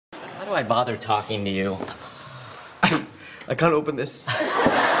Why do I bother talking to you? I can't open this.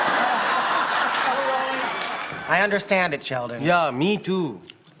 I understand it, Sheldon. Yeah, me too.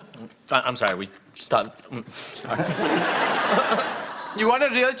 I'm sorry, we stopped. Sorry. You want a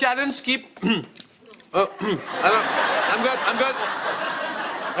real challenge? Keep... I'm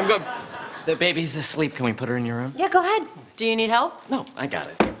good. The baby's asleep. Can we put her in your room? Yeah, go ahead. Do you need help? No, I got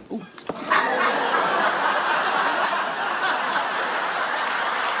it. Ooh.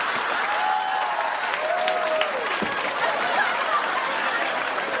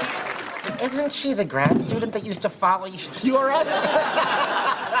 Isn't she the grad student that used to follow you to Europe?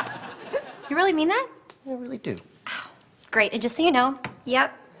 You really mean that? I really do. Oh, great, and just so you know,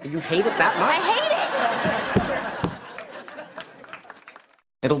 yep. You hate it that much? I hate it!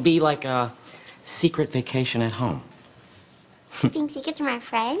 It'll be like a secret vacation at home. Keeping secrets from our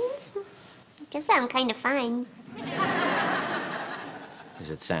friends? It does sound kind of fun.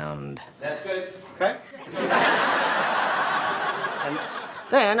 Does it sound... That's good. Okay. And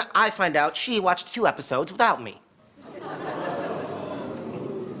then I find out she watched 2 episodes without me.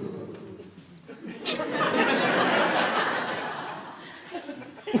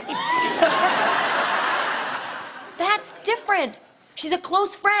 That's different. She's a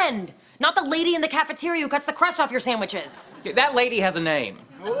close friend, not the lady in the cafeteria who cuts the crust off your sandwiches. That lady has a name.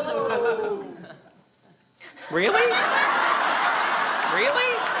 Really?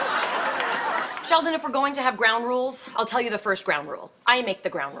 Really? Sheldon, if we're going to have ground rules, I'll tell you the first ground rule. I make the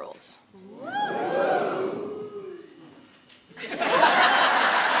ground rules.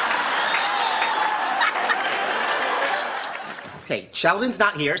 Okay, Sheldon's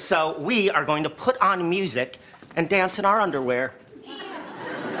not here, so we are going to put on music and dance in our underwear.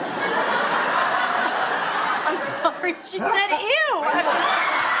 I'm sorry, she said ew.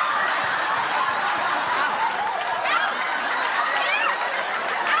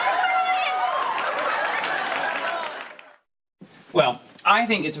 Well, I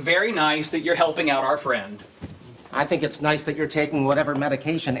think it's very nice that you're helping out our friend. I think it's nice that you're taking whatever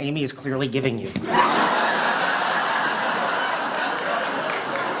medication Amy is clearly giving you. And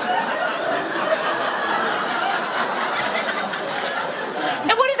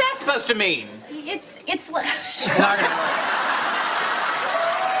what is that supposed to mean? It's like... She's not gonna...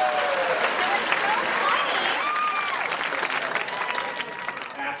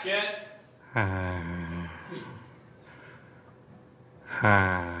 Action.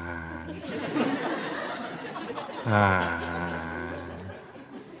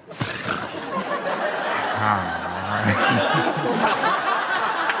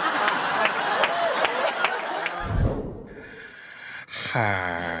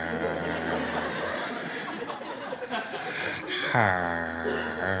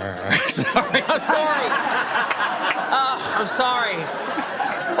 Sorry, I'm sorry. I'm sorry.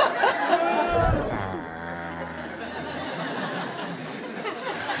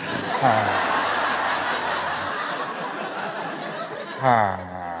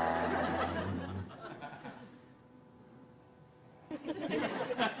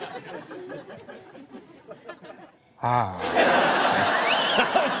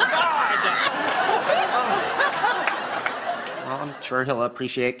 Well, I'm sure he'll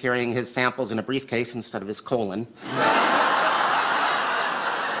appreciate carrying his samples in a briefcase instead of his colon.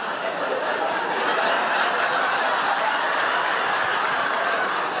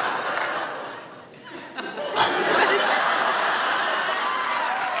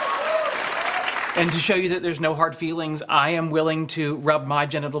 And to show you that there's no hard feelings, I am willing to rub my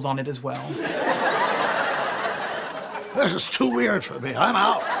genitals on it as well. This is too weird for me. I'm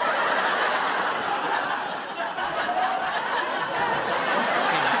out.